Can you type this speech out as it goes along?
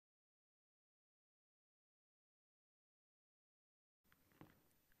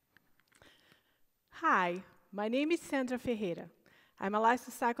Hi, my name is Sandra Ferreira. I'm a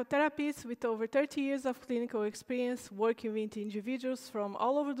licensed psychotherapist with over 30 years of clinical experience working with individuals from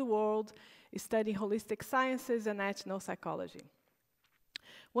all over the world, studying holistic sciences and ethnopsychology.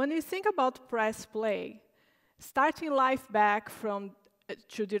 When we think about press play, starting life back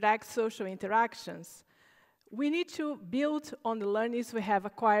to direct social interactions, we need to build on the learnings we have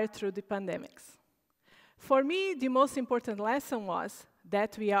acquired through the pandemics. For me, the most important lesson was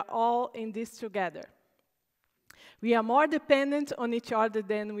that we are all in this together. We are more dependent on each other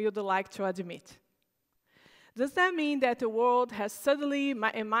than we would like to admit. Does that mean that the world has suddenly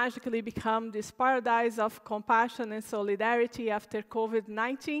and magically become this paradise of compassion and solidarity after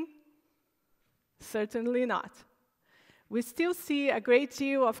COVID-19? Certainly not. We still see a great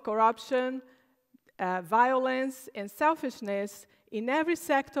deal of corruption, violence, and selfishness in every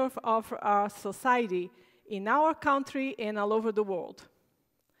sector of our society, in our country and all over the world.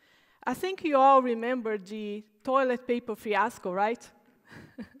 I think you all remember the toilet paper fiasco, right?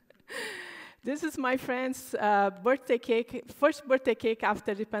 This is my friend's birthday cake, first birthday cake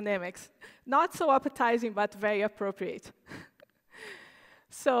after the pandemics. Not so appetizing, but very appropriate.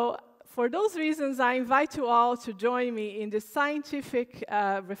 So, for those reasons, I invite you all to join me in this scientific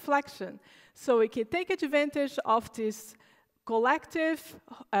reflection so we can take advantage of this collective,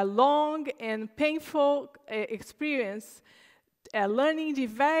 long and painful experience, learning the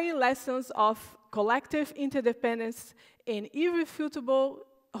very lessons of collective interdependence and irrefutable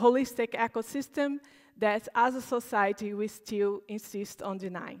holistic ecosystem that, as a society, we still insist on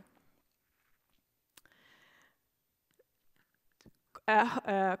denying.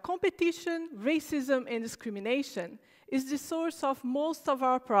 Competition, racism, and discrimination is the source of most of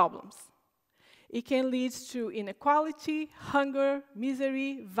our problems. It can lead to inequality, hunger,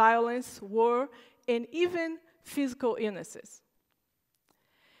 misery, violence, war, and even physical illnesses.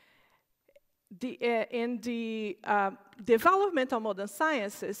 The development of modern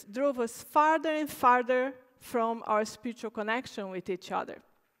sciences drove us farther and farther from our spiritual connection with each other.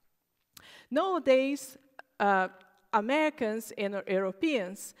 Nowadays, Americans and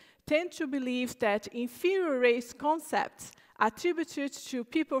Europeans tend to believe that inferior race concepts attributed to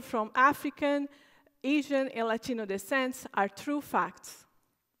people from African, Asian, and Latino descents are true facts.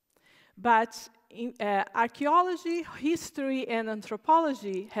 But archaeology, history, and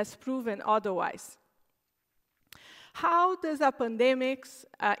anthropology has proven otherwise. How does a pandemic,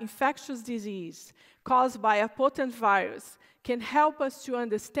 infectious disease caused by a potent virus can help us to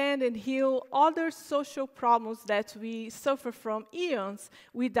understand and heal other social problems that we suffer from eons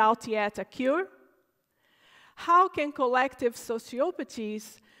without yet a cure? How can collective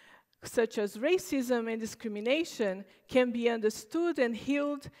sociopathies, such as racism and discrimination, can be understood and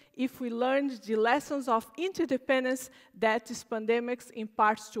healed if we learn the lessons of interdependence that this pandemic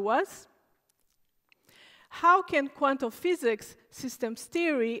imparts to us? How can quantum physics, systems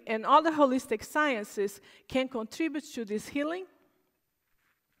theory, and other holistic sciences can contribute to this healing?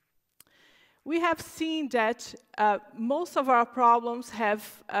 We have seen that most of our problems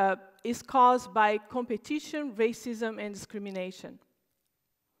is caused by competition, racism, and discrimination.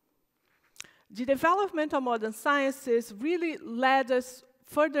 The development of modern sciences really led us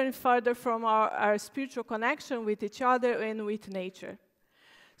further and further from our spiritual connection with each other and with nature.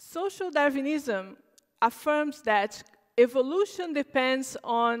 Social Darwinism affirms that evolution depends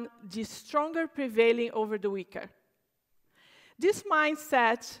on the stronger prevailing over the weaker. This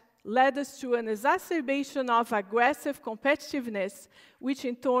mindset led us to an exacerbation of aggressive competitiveness, which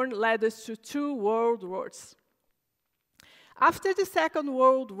in turn led us to 2 world wars. After the Second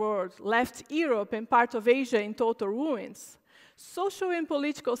World War left Europe and part of Asia in total ruins, social and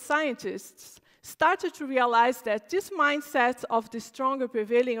political scientists started to realize that this mindset of the stronger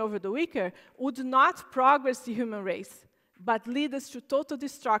prevailing over the weaker would not progress the human race, but lead us to total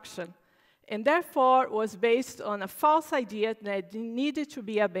destruction, and therefore was based on a false idea that needed to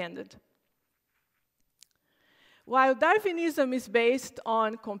be abandoned. While Darwinism is based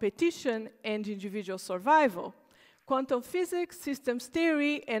on competition and individual survival, quantum physics, systems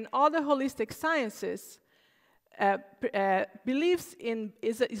theory, and other holistic sciences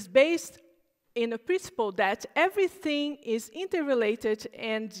is based in a principle that everything is interrelated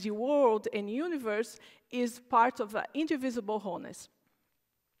and the world and universe is part of an indivisible wholeness.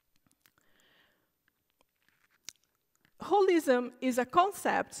 Holism is a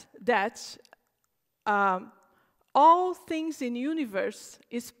concept that all things in the universe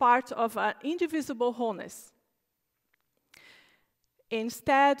is part of an indivisible wholeness,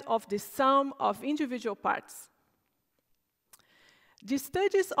 instead of the sum of individual parts. The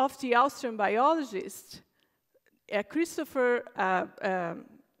studies of the Austrian biologist Christopher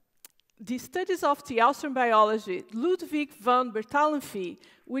the studies of the Austrian biologist Ludwig von Bertalanffy,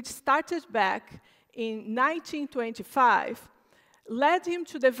 which started back in 1925, led him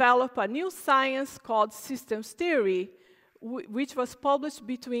to develop a new science called systems theory, which was published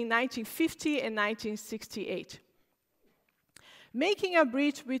between 1950 and 1968. Making a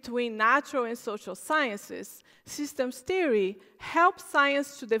bridge between natural and social sciences, systems theory helps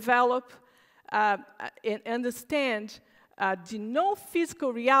science to develop and understand the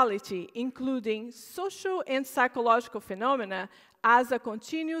non-physical reality, including social and psychological phenomena, as a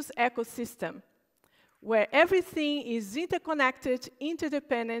continuous ecosystem, where everything is interconnected,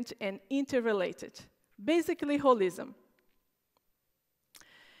 interdependent, and interrelated. Basically, holism.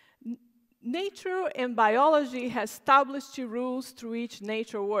 Nature and biology has established the rules through which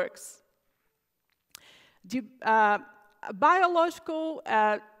nature works. The biological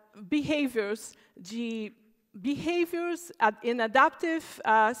behaviors, the behaviors in adaptive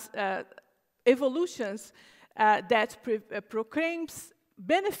evolutions that proclaims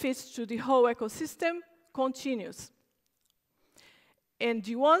benefits to the whole ecosystem continues. And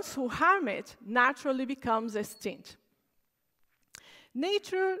the ones who harm it naturally becomes extinct.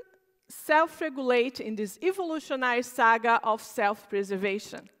 Nature self-regulates in this evolutionary saga of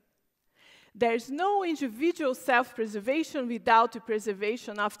self-preservation. There is no individual self-preservation without the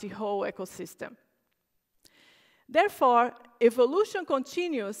preservation of the whole ecosystem. Therefore, evolution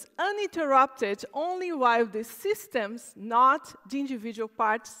continues uninterrupted only while the systems, not the individual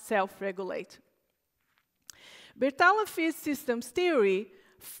parts, self-regulate. Bertalanffy's systems theory,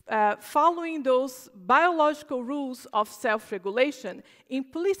 following those biological rules of self-regulation,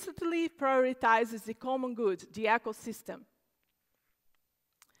 implicitly prioritizes the common good, the ecosystem.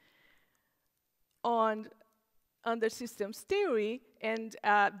 Under systems theory, and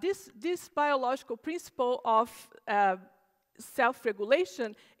this biological principle of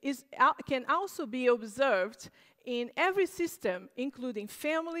self-regulation can also be observed in every system, including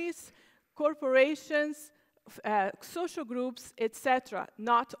families, corporations, social groups, etc.,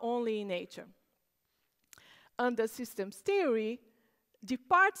 not only in nature. Under systems theory, the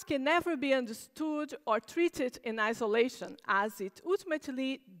parts can never be understood or treated in isolation, as it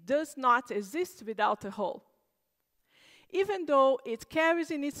ultimately does not exist without a whole. Even though it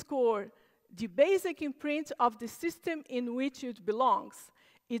carries in its core the basic imprint of the system in which it belongs,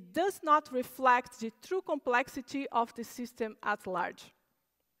 it does not reflect the true complexity of the system at large.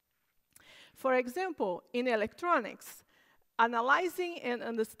 For example, in electronics, analyzing and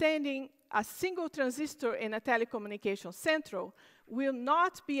understanding a single transistor in a telecommunication central will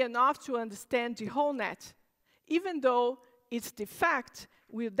not be enough to understand the whole net, even though its defect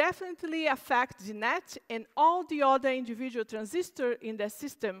will definitely affect the net and all the other individual transistors in the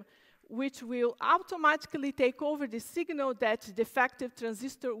system, which will automatically take over the signal that the defective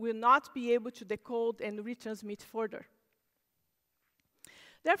transistor will not be able to decode and retransmit further.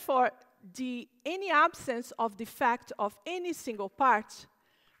 Therefore, any absence of defect of any single part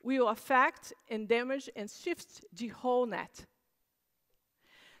will affect and damage and shift the whole net.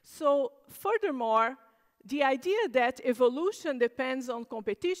 So, furthermore, the idea that evolution depends on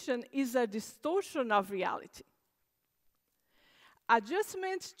competition is a distortion of reality.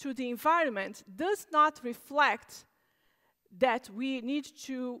 Adjustment to the environment does not reflect that we need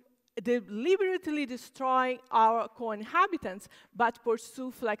to deliberately destroy our co-inhabitants, but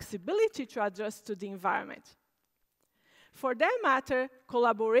pursue flexibility to adjust to the environment. For that matter,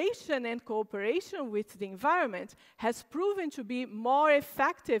 collaboration and cooperation with the environment has proven to be more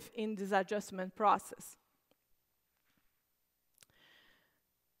effective in this adjustment process.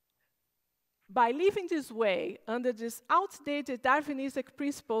 By living this way, under these outdated Darwinistic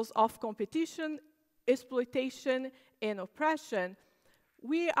principles of competition, exploitation, and oppression,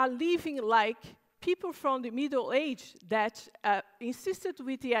 we are living like people from the Middle Age that insisted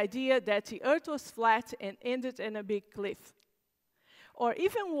with the idea that the Earth was flat and ended in a big cliff. Or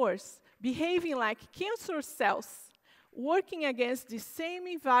even worse, behaving like cancer cells, working against the same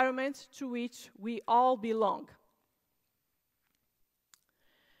environment to which we all belong.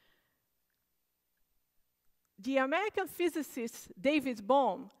 The American physicist David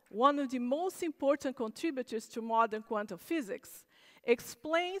Bohm, one of the most important contributors to modern quantum physics,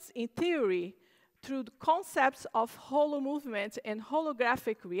 explains in theory, through the concepts of hollow movement and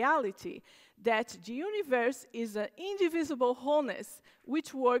holographic reality, that the universe is an indivisible wholeness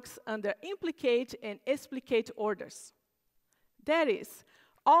which works under implicate and explicate orders. That is,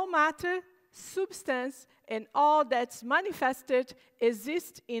 all matter, substance, and all that's manifested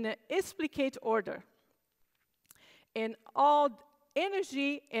exists in an explicate order. And all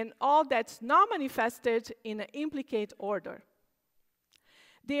energy and all that's not manifested in an implicate order.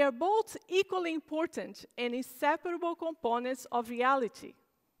 They are both equally important and inseparable components of reality.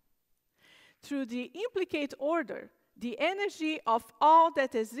 Through the implicate order, the energy of all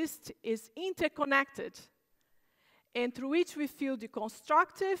that exists is interconnected, and through which we feel the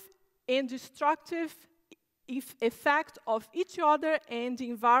constructive and destructive effect of each other and the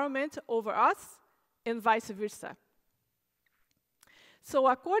environment over us, and vice versa. So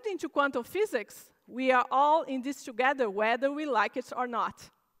according to quantum physics, we are all in this together, whether we like it or not.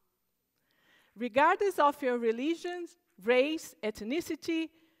 Regardless of your religion, race, ethnicity,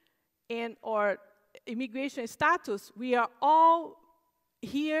 or immigration status, we are all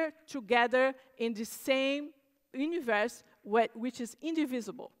here together in the same universe, which is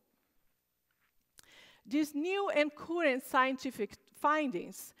indivisible. These new and current scientific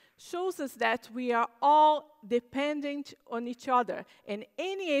findings shows us that we are all dependent on each other, and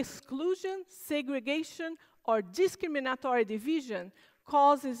any exclusion, segregation, or discriminatory division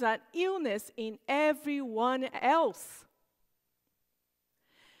causes an illness in everyone else.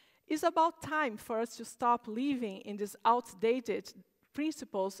 It's about time for us to stop living in these outdated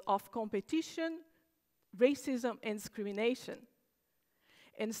principles of competition, racism, and discrimination,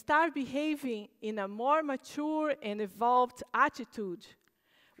 and start behaving in a more mature and evolved attitude,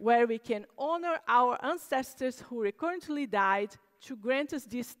 where we can honor our ancestors who recurrently died to grant us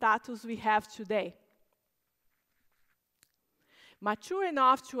the status we have today. Mature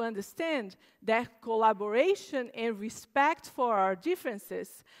enough to understand that collaboration and respect for our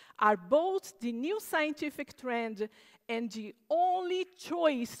differences are both the new scientific trend and the only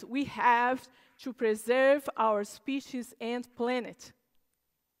choice we have to preserve our species and planet.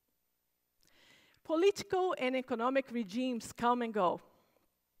 Political and economic regimes come and go,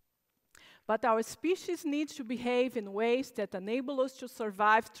 but our species needs to behave in ways that enable us to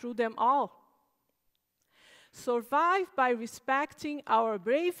survive through them all. Survive by respecting our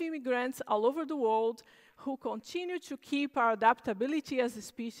brave immigrants all over the world who continue to keep our adaptability as a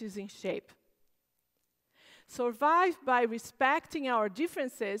species in shape. Survive by respecting our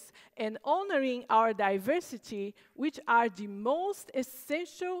differences and honoring our diversity, which are the most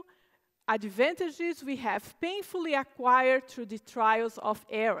essential advantages we have painfully acquired through the trials of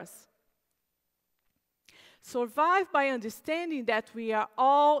errors. Survive by understanding that we are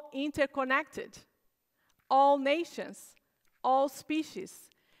all interconnected, all nations, all species,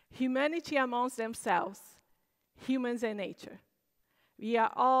 humanity amongst themselves, humans and nature. We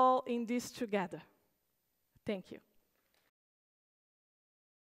are all in this together. Thank you.